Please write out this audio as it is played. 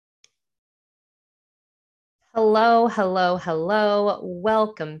Hello, hello, hello.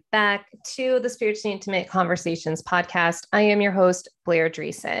 Welcome back to the Spiritually Intimate Conversations podcast. I am your host, Blair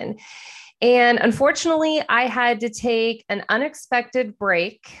Dreesen. And unfortunately, I had to take an unexpected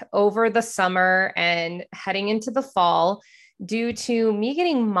break over the summer and heading into the fall due to me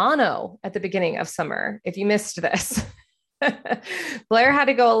getting mono at the beginning of summer. If you missed this, Blair had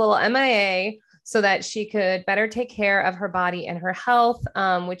to go a little MIA so that she could better take care of her body and her health,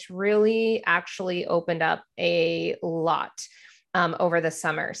 which really actually opened up a lot over the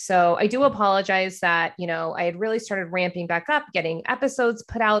summer. So I do apologize that, I had really started ramping back up, getting episodes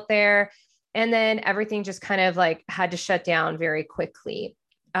put out there, and then everything just kind of like had to shut down very quickly.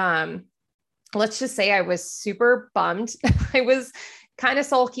 Let's just say I was super bummed. I was kind of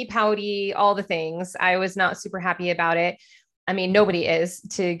sulky, pouty, all the things. I was not super happy about it. I mean, nobody is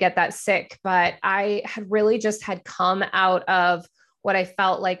to get that sick, but I had really just had come out of what I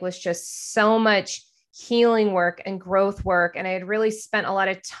felt like was just so much healing work and growth work. And I had really spent a lot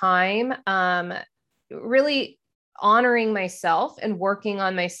of time really honoring myself and working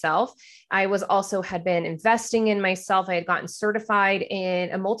on myself. I was also had been investing in myself. I had gotten certified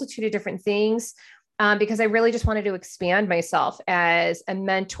in a multitude of different things because I really just wanted to expand myself as a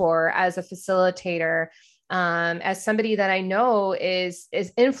mentor, as a facilitator, as somebody that I know is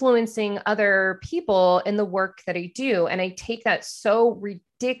influencing other people in the work that I do. And I take that so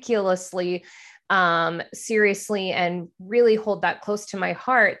ridiculously seriously and really hold that close to my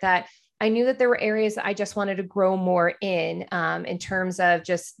heart that I knew that there were areas that I just wanted to grow more in terms of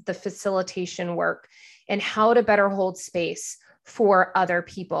just the facilitation work and how to better hold space for other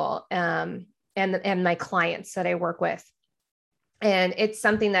people and my clients that I work with. And it's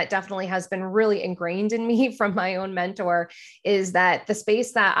something that definitely has been really ingrained in me from my own mentor, is that the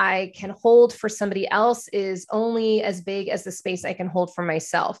space that I can hold for somebody else is only as big as the space I can hold for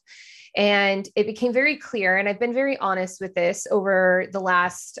myself. And it became very clear, and I've been very honest with this over the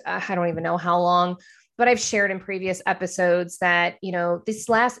last, I don't even know how long, but I've shared in previous episodes that, this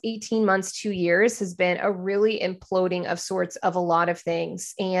last 18 months, 2 years has been a really imploding of sorts of a lot of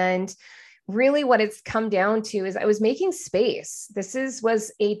things. And really what it's come down to is I was making space.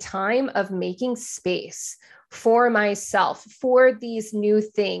 Was a time of making space for myself, for these new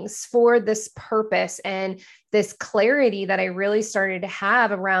things, for this purpose and this clarity that I really started to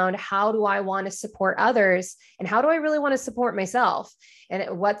have around how do I want to support others and how do I really want to support myself?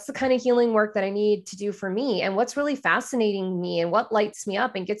 And what's the kind of healing work that I need to do for me? And what's really fascinating me and what lights me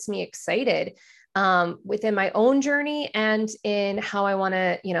up and gets me excited within my own journey and in how I want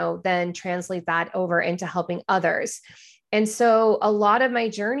to, then translate that over into helping others. And so a lot of my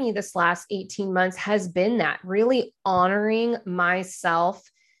journey this last 18 months has been that really honoring myself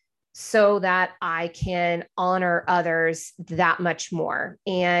so that I can honor others that much more.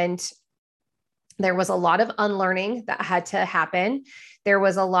 And there was a lot of unlearning that had to happen. There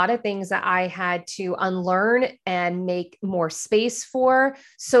was a lot of things that I had to unlearn and make more space for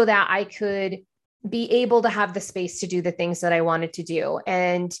so that I could be able to have the space to do the things that I wanted to do.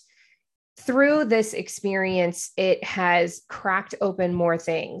 And through this experience, it has cracked open more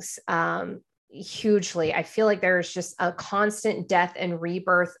things hugely. I feel like there's just a constant death and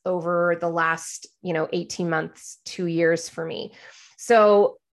rebirth over the last, 18 months, 2 years for me.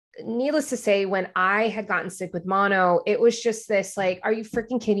 So needless to say, when I had gotten sick with mono, it was just this like, are you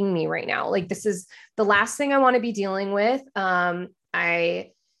freaking kidding me right now? Like, this is the last thing I want to be dealing with.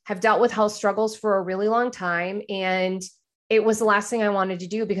 I have dealt with health struggles for a really long time. And it was the last thing I wanted to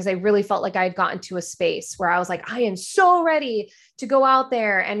do because I really felt like I had gotten to a space where I was like, I am so ready to go out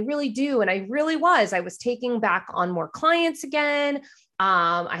there and really do. And I really was. I was taking back on more clients again.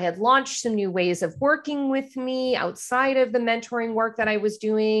 I had launched some new ways of working with me outside of the mentoring work that I was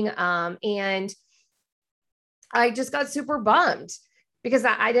doing. And I just got super bummed because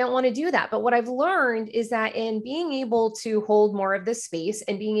I didn't want to do that. But what I've learned is that in being able to hold more of this space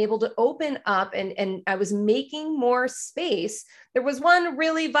and being able to open up and I was making more space, there was one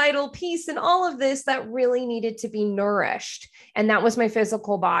really vital piece in all of this that really needed to be nourished. And that was my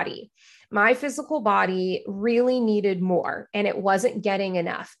physical body. My physical body really needed more and it wasn't getting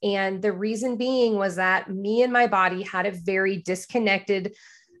enough. And the reason being was that me and my body had a very disconnected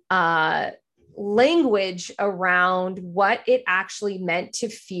language around what it actually meant to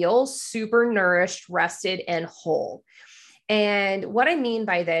feel super nourished, rested, and whole. And what I mean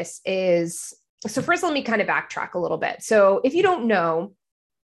by this is, so first, let me kind of backtrack a little bit. So if you don't know,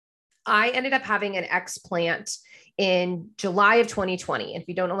 I ended up having an explant in July of 2020. And if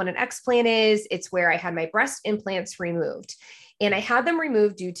you don't know what an explant is, it's where I had my breast implants removed. And I had them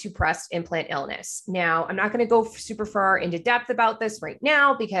removed due to breast implant illness. Now, I'm not going to go super far into depth about this right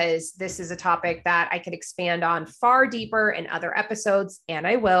now because this is a topic that I could expand on far deeper in other episodes, and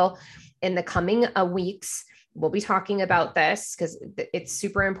I will in the coming weeks. We'll be talking about this because it's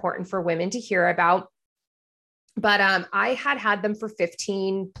super important for women to hear about. But I had them for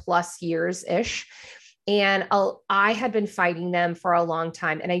 15 plus years ish. And I had been fighting them for a long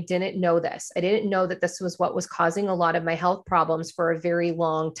time. And I didn't know this. I didn't know that this was what was causing a lot of my health problems for a very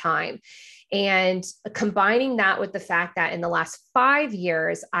long time. And combining that with the fact that in the last 5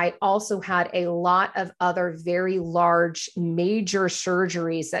 years, I also had a lot of other very large, major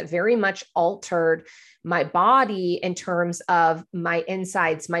surgeries that very much altered my body in terms of my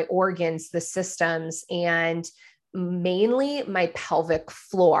insides, my organs, the systems, and mainly my pelvic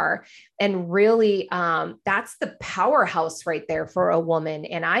floor. And really, that's the powerhouse right there for a woman.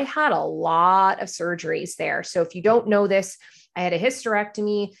 And I had a lot of surgeries there. So if you don't know this, I had a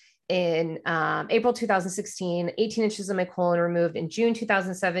hysterectomy in April 2016, 18 inches of my colon removed in June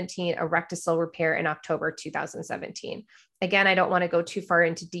 2017, a rectal repair in October 2017. Again, I don't want to go too far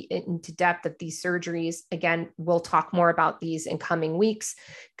into depth of these surgeries. Again, we'll talk more about these in coming weeks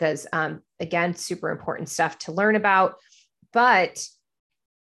because, again, super important stuff to learn about. But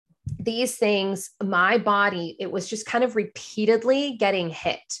these things, my body, it was just kind of repeatedly getting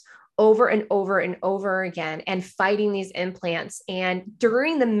hit over and over and over again and fighting these implants. And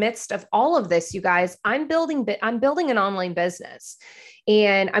during the midst of all of this, you guys, I'm building an online business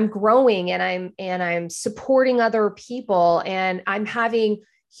and I'm growing and I'm supporting other people and I'm having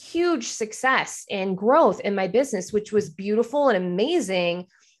huge success and growth in my business, which was beautiful and amazing.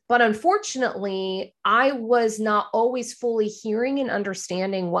 But unfortunately, I was not always fully hearing and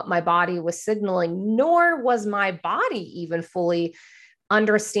understanding what my body was signaling, nor was my body even fully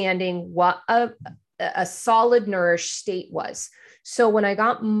understanding what a solid nourished state was. So when I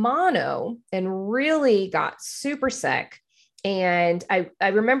got mono and really got super sick, and I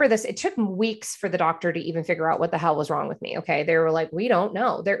remember this, it took weeks for the doctor to even figure out what the hell was wrong with me. Okay. They were like, we don't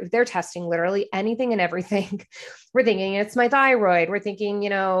know. They're testing literally anything and everything. We're thinking it's my thyroid. We're thinking,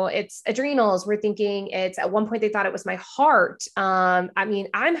 it's adrenals. We're thinking it's, at one point they thought it was my heart. I mean,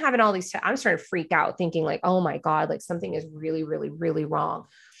 I'm having all these, I'm starting to freak out thinking like, oh my God, like something is really, really, really wrong.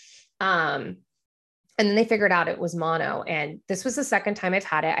 And then they figured out it was mono. And this was the second time I've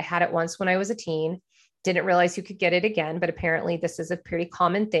had it. I had it once when I was a teen. Didn't realize you could get it again, but apparently this is a pretty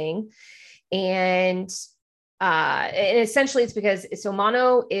common thing. And essentially it's because, so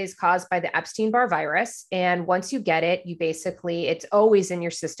mono is caused by the Epstein-Barr virus. And once you get it, it's always in your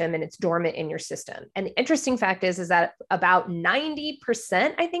system and it's dormant in your system. And the interesting fact is that about 90%,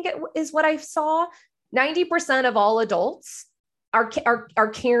 I think it is what I saw, 90% of all adults are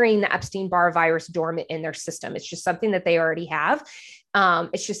carrying the Epstein-Barr virus dormant in their system. It's just something that they already have.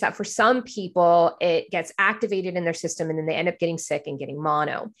 It's just that for some people, it gets activated in their system and then they end up getting sick and getting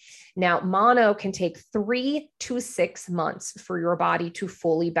mono. Now, mono can take 3 to 6 months for your body to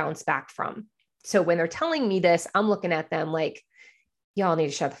fully bounce back from. So when they're telling me this, I'm looking at them like, y'all need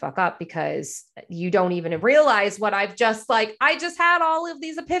to shut the fuck up because you don't even realize what I just had all of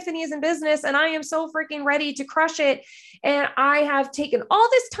these epiphanies in business and I am so freaking ready to crush it. And I have taken all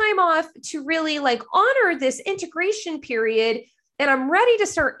this time off to really honor this integration period. And I'm ready to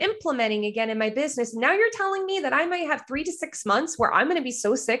start implementing again in my business. Now you're telling me that I might have 3 to 6 months where I'm going to be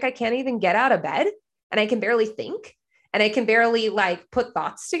so sick, I can't even get out of bed and I can barely think and I can barely put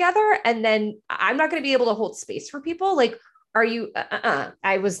thoughts together. And then I'm not going to be able to hold space for people. Are you,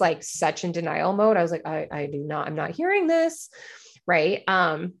 I was such in denial mode. I was like, I'm not hearing this. Right.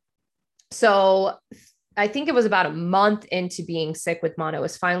 So I think it was about a month into being sick with mono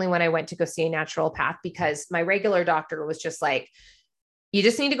was finally when I went to go see a naturopath because my regular doctor was just like, you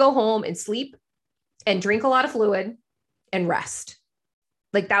just need to go home and sleep and drink a lot of fluid and rest.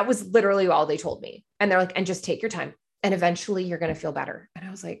 That was literally all they told me. And they're like, and just take your time and eventually you're going to feel better. And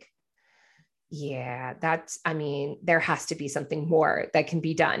I was like, yeah, there has to be something more that can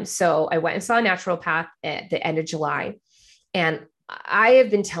be done. So I went and saw a naturopath at the end of July. And I have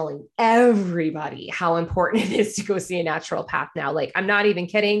been telling everybody how important it is to go see a naturopath now. I'm not even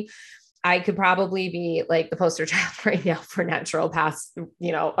kidding. I could probably be the poster child right now for naturopaths,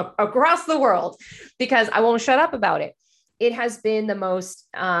 across the world because I won't shut up about it. It has been the most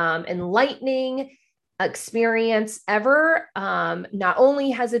enlightening experience ever. Not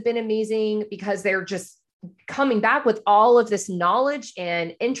only has it been amazing because they're just coming back with all of this knowledge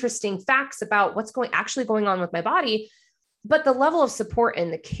and interesting facts about what's actually going on with my body, but the level of support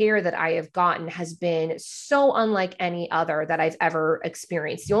and the care that I have gotten has been so unlike any other that I've ever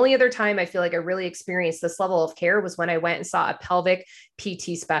experienced. The only other time I feel like I really experienced this level of care was when I went and saw a pelvic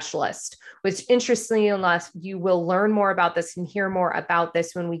PT specialist, which interestingly enough, you will learn more about this and hear more about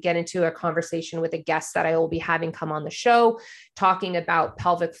this when we get into a conversation with a guest that I will be having come on the show, talking about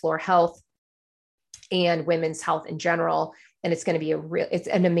pelvic floor health and women's health in general. And it's going to be it's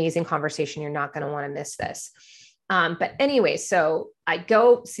an amazing conversation. You're not going to want to miss this. But anyway, so I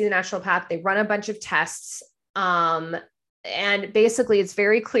go see the naturopath, they run a bunch of tests. And basically it's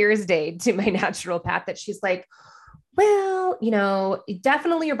very clear as day to my naturopath that she's like, well,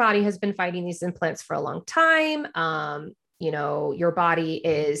 definitely your body has been fighting these implants for a long time. Your body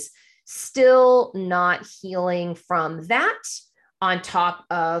is still not healing from that, on top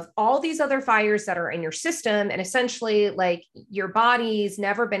of all these other fires that are in your system. And essentially, like, your body's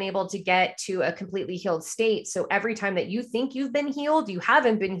never been able to get to a completely healed state. So every time that you think you've been healed, you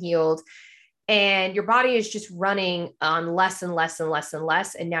haven't been healed. And your body is just running on less and less and less and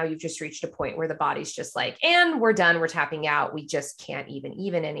less. And now you've just reached a point where the body's just like, and we're done. We're tapping out. We just can't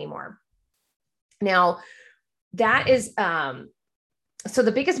even anymore. Now, that is, so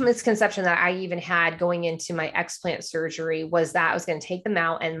the biggest misconception that I even had going into my explant surgery was that I was going to take them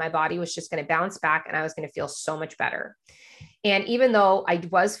out and my body was just going to bounce back and I was going to feel so much better. And even though I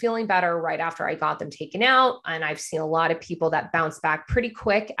was feeling better right after I got them taken out, and I've seen a lot of people that bounce back pretty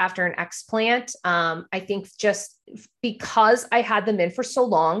quick after an explant, I think just because I had them in for so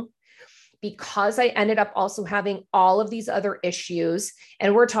long, because I ended up also having all of these other issues,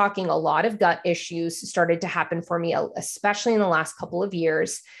 and we're talking a lot of gut issues started to happen for me, especially in the last couple of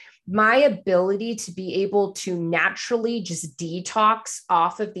years. My ability to be able to naturally just detox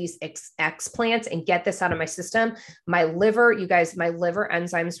off of these explants and get this out of my system. My liver, you guys, my liver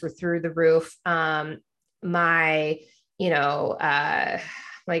enzymes were through the roof.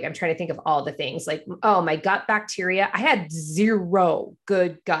 Like, I'm trying to think of all the things, like, my gut bacteria. I had zero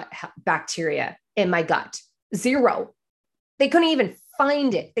good gut bacteria in my gut. Zero. They couldn't even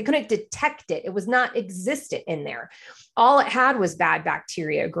find it. They couldn't detect it. It was not existent in there. All it had was bad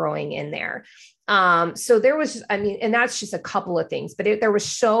bacteria growing in there. So there was, and that's just a couple of things, but there was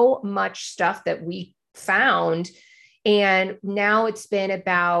so much stuff that we found. And now it's been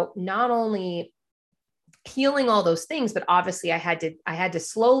about not only healing all those things, but obviously I had to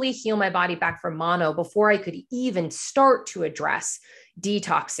slowly heal my body back from mono before I could even start to address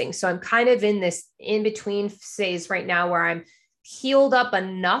detoxing. So I'm kind of in this in-between phase right now where I'm healed up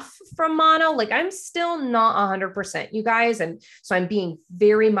enough from mono. Like, I'm still not 100%, you guys. And so I'm being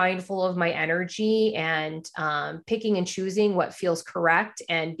very mindful of my energy and picking and choosing what feels correct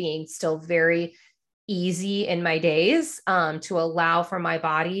and being still very easy in my days to allow for my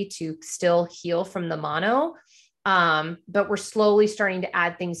body to still heal from the mono. But we're slowly starting to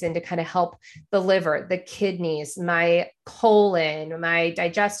add things in to kind of help the liver, the kidneys, my colon, my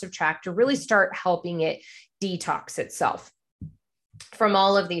digestive tract, to really start helping it detox itself from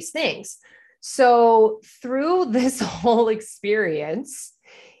all of these things. So through this whole experience,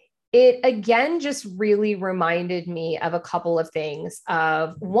 it again just really reminded me of a couple of things.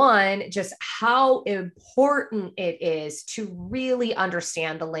 Of one, just how important it is to really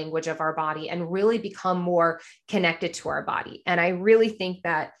understand the language of our body and really become more connected to our body. And I really think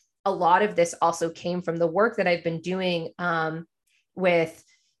that a lot of this also came from the work that I've been doing with,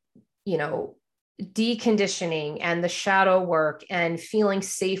 deconditioning and the shadow work and feeling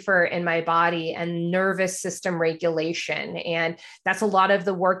safer in my body and nervous system regulation. And that's a lot of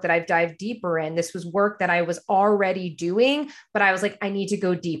the work that I've dived deeper in. This was work that I was already doing, but I was like, I need to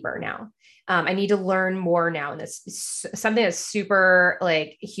go deeper now. I need to learn more now. And this is something that's super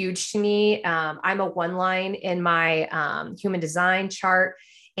huge to me. I'm a one line in my human design chart.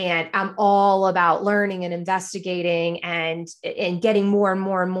 And I'm all about learning and investigating and getting more and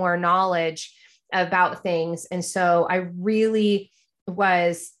more and more knowledge about things. And so I really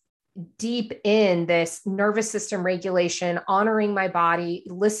was deep in this nervous system regulation, honoring my body,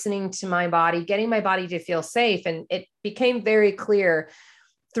 listening to my body, getting my body to feel safe. And it became very clear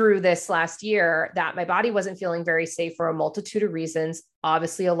through this last year that my body wasn't feeling very safe for a multitude of reasons.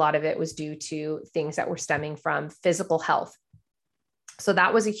 Obviously, a lot of it was due to things that were stemming from physical health. So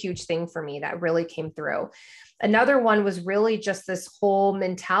that was a huge thing for me that really came through. Another one was really just this whole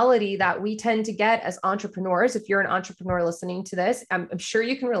mentality that we tend to get as entrepreneurs. If you're an entrepreneur listening to this, I'm sure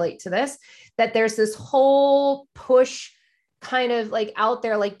you can relate to this, that there's this whole push kind of out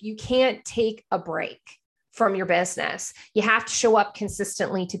there, you can't take a break from your business. You have to show up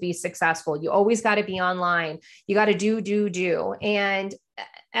consistently to be successful. You always got to be online. You got to do. And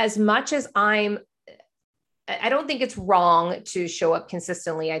as much as I'm I don't think it's wrong to show up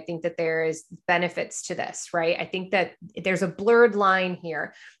consistently. I think that there is benefits to this, right? I think that there's a blurred line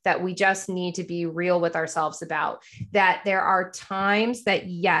here that we just need to be real with ourselves about, that there are times that,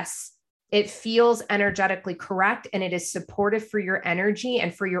 yes, it feels energetically correct and it is supportive for your energy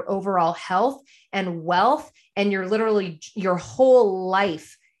and for your overall health and wealth. And you're literally, your whole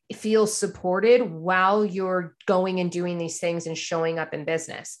life feels supported while you're going and doing these things and showing up in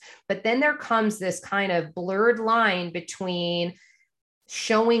business. But then there comes this kind of blurred line between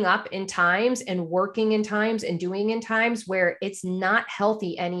showing up in times and working in times and doing in times where it's not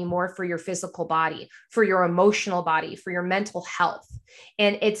healthy anymore for your physical body, for your emotional body, for your mental health.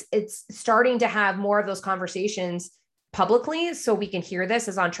 And it's starting to have more of those conversations publicly so we can hear this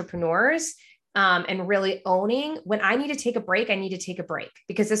as entrepreneurs. And really owning when I need to take a break, I need to take a break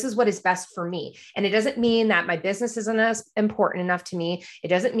because this is what is best for me. And it doesn't mean that my business isn't as important enough to me. It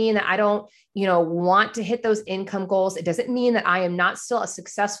doesn't mean that I don't, want to hit those income goals. It doesn't mean that I am not still a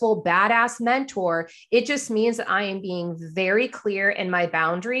successful, badass mentor. It just means that I am being very clear in my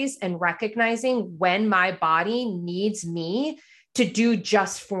boundaries and recognizing when my body needs me to do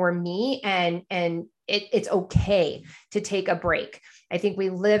just for me. And it's okay to take a break. I think we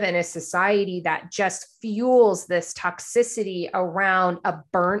live in a society that just fuels this toxicity around a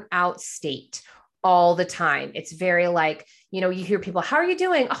burnt out state all the time. It's very like, you hear people, how are you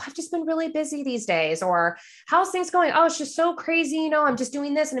doing? Oh, I've just been really busy these days. Or how's things going? Oh, it's just so crazy. I'm just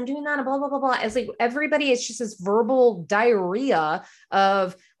doing this and I'm doing that and blah, blah, blah, blah. It's like everybody, it's just this verbal diarrhea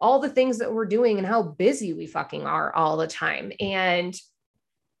of all the things that we're doing and how busy we fucking are all the time. And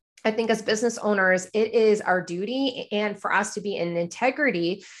I think as business owners, it is our duty and for us to be in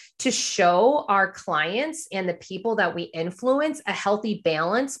integrity to show our clients and the people that we influence a healthy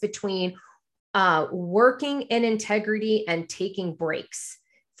balance between working in integrity and taking breaks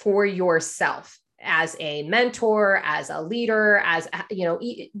for yourself as a mentor, as a leader, as,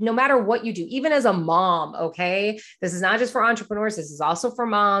 no matter what you do, even as a mom, okay? This is not just for entrepreneurs. This is also for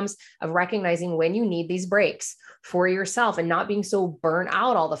moms, of recognizing when you need these breaks for yourself and not being so burnt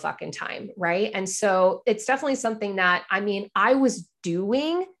out all the fucking time. Right. And so it's definitely something that, I was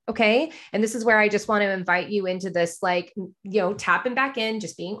doing. Okay. And this is where I just want to invite you into this, like, tapping back in,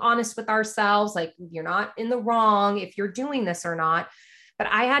 just being honest with ourselves. Like, you're not in the wrong if you're doing this or not. But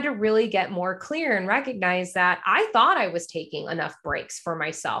I had to really get more clear and recognize that I thought I was taking enough breaks for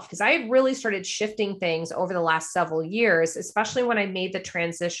myself because I had really started shifting things over the last several years, especially when I made the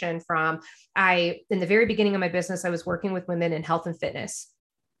transition from in the very beginning of my business, I was working with women in health and fitness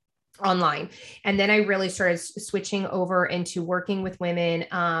online. And then I really started switching over into working with women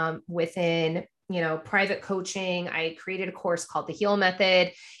within private coaching. I created a course called the Heal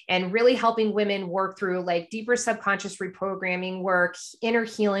Method and really helping women work through like deeper subconscious reprogramming work, inner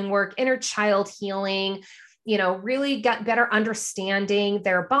healing work, inner child healing, really got better understanding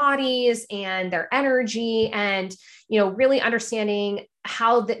their bodies and their energy and, really understanding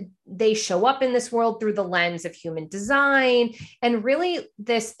how they show up in this world through the lens of human design. And really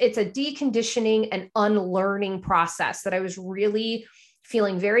it's a deconditioning and unlearning process that I was really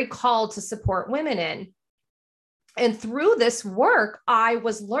feeling very called to support women in. And through this work, I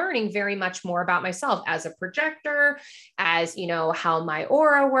was learning very much more about myself as a projector, as, how my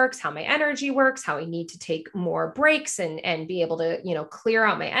aura works, how my energy works, how I need to take more breaks and be able to, clear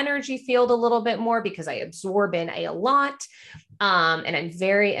out my energy field a little bit more because I absorb in a lot. And I'm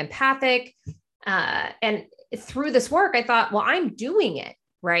very empathic. And through this work, I thought, well, I'm doing it.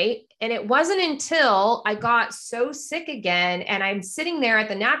 Right. And it wasn't until I got so sick again and I'm sitting there at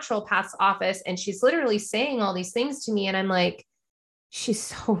the naturopath's office and she's literally saying all these things to me. And I'm like, she's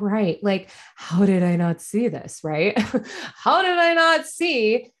so right. Like, how did I not see this? Right. How did I not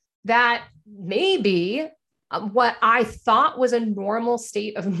see that maybe what I thought was a normal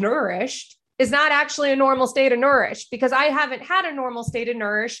state of nourished is not actually a normal state of nourished because I haven't had a normal state of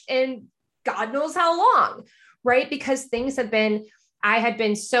nourished in God knows how long. Right. Because I had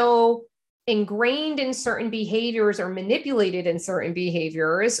been so ingrained in certain behaviors or manipulated in certain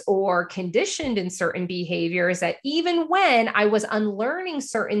behaviors or conditioned in certain behaviors that even when I was unlearning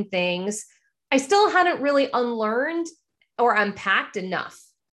certain things, I still hadn't really unlearned or unpacked enough.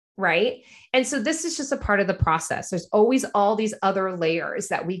 Right. And so this is just a part of the process. There's always all these other layers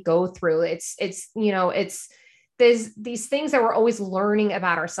that we go through. There's these things that we're always learning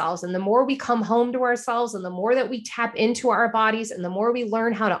about ourselves. And the more we come home to ourselves and the more that we tap into our bodies and the more we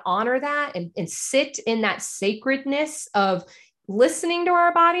learn how to honor that and sit in that sacredness of listening to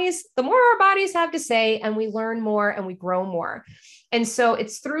our bodies, the more our bodies have to say, and we learn more and we grow more. And so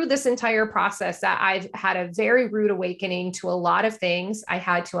it's through this entire process that I've had a very rude awakening to a lot of things. I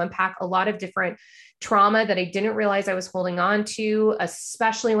had to unpack a lot of different trauma that I didn't realize I was holding on to,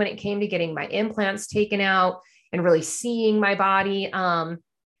 especially when it came to getting my implants taken out and really seeing my body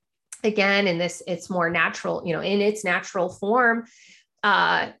again in this, it's more natural, you know, in its natural form.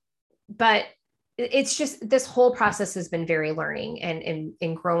 But it's just, this whole process has been very learning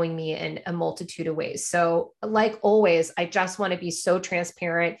and growing me in a multitude of ways. So like always, I just want to be so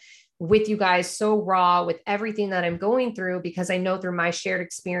transparent with you guys, so raw with everything that I'm going through, because I know through my shared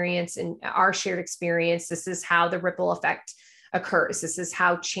experience and our shared experience, this is how the ripple effect occurs. This is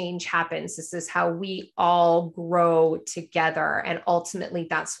how change happens. This is how we all grow together. And ultimately,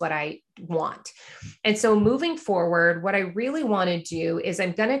 that's what I want. And so moving forward, what I really want to do is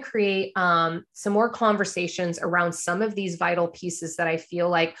I'm going to create some more conversations around some of these vital pieces that I feel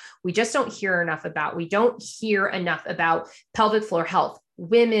like we just don't hear enough about. We don't hear enough about pelvic floor health,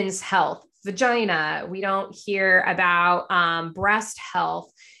 women's health, vagina. We don't hear about breast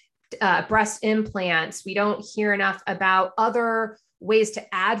health, breast implants. We don't hear enough about other ways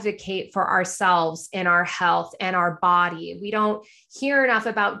to advocate for ourselves and our health and our body. We don't hear enough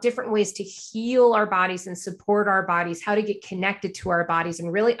about different ways to heal our bodies and support our bodies, how to get connected to our bodies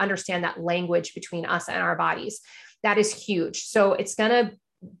and really understand that language between us and our bodies. That is huge. So it's going to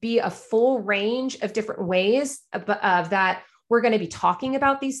be a full range of different ways of that we're going to be talking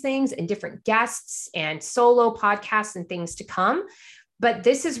about these things and different guests and solo podcasts and things to come. But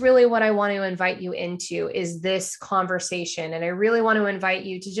this is really what I want to invite you into, is this conversation. And I really want to invite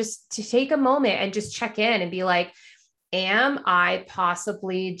you to take a moment and just check in and be like, am I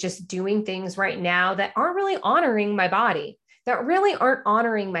possibly just doing things right now that aren't really honoring my body, that really aren't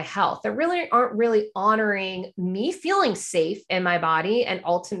honoring my health, that really aren't really honoring me feeling safe in my body and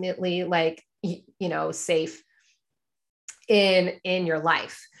ultimately like, you know, safe in your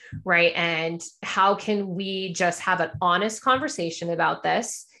life, right? And how can we just have an honest conversation about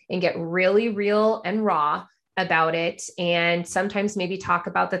this and get really real and raw about it? And sometimes maybe talk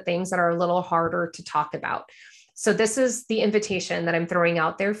about the things that are a little harder to talk about. So this is the invitation that I'm throwing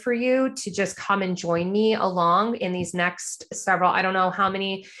out there for you to just come and join me along in these next several, I don't know how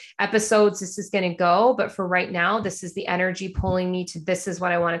many episodes this is going to go, but for right now, this is the energy pulling me to, this is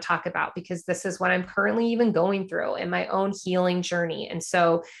what I want to talk about, because this is what I'm currently even going through in my own healing journey. And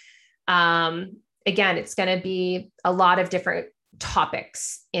so, again, it's going to be a lot of different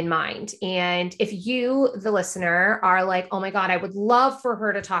topics in mind. And if you, the listener, are like, oh my God, I would love for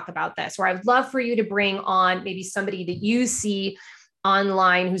her to talk about this, or I would love for you to bring on maybe somebody that you see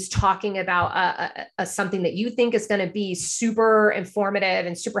online who's talking about something that you think is going to be super informative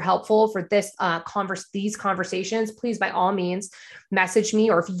and super helpful for this these conversations, please, by all means, message me.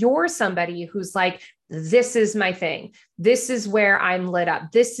 Or if you're somebody who's like, this is my thing, this is where I'm lit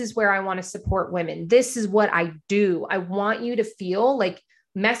up, this is where I want to support women, this is what I do, I want you to feel like,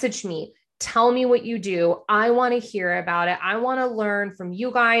 message me. Tell me what you do. I want to hear about it. I want to learn from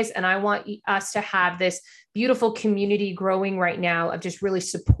you guys. And I want us to have this beautiful community growing right now of just really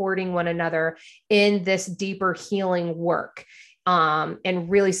supporting one another in this deeper healing work, and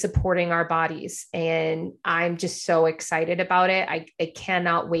really supporting our bodies. And I'm just so excited about it. I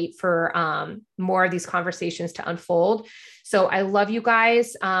cannot wait for more of these conversations to unfold. So I love you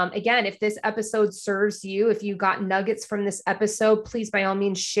guys. Again, if this episode serves you, if you got nuggets from this episode, please, by all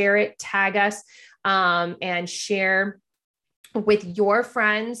means, share it, tag us, and share with your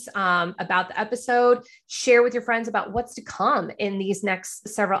friends about the episode. Share with your friends about what's to come in these next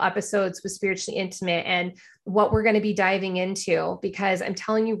several episodes with Spiritually Intimate and what we're going to be diving into, because I'm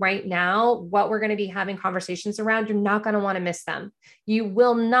telling you right now, what we're going to be having conversations around, you're not going to want to miss them. You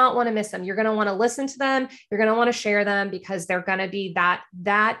will not want to miss them. You're going to want to listen to them. You're going to want to share them, because they're going to be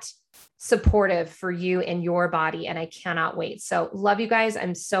that supportive for you and your body. And I cannot wait. So love you guys.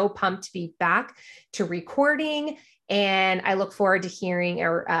 I'm so pumped to be back to recording. And I look forward to hearing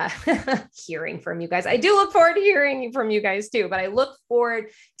from you guys. I do look forward to hearing from you guys too, but I look forward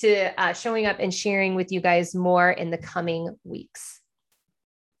to showing up and sharing with you guys more in the coming weeks.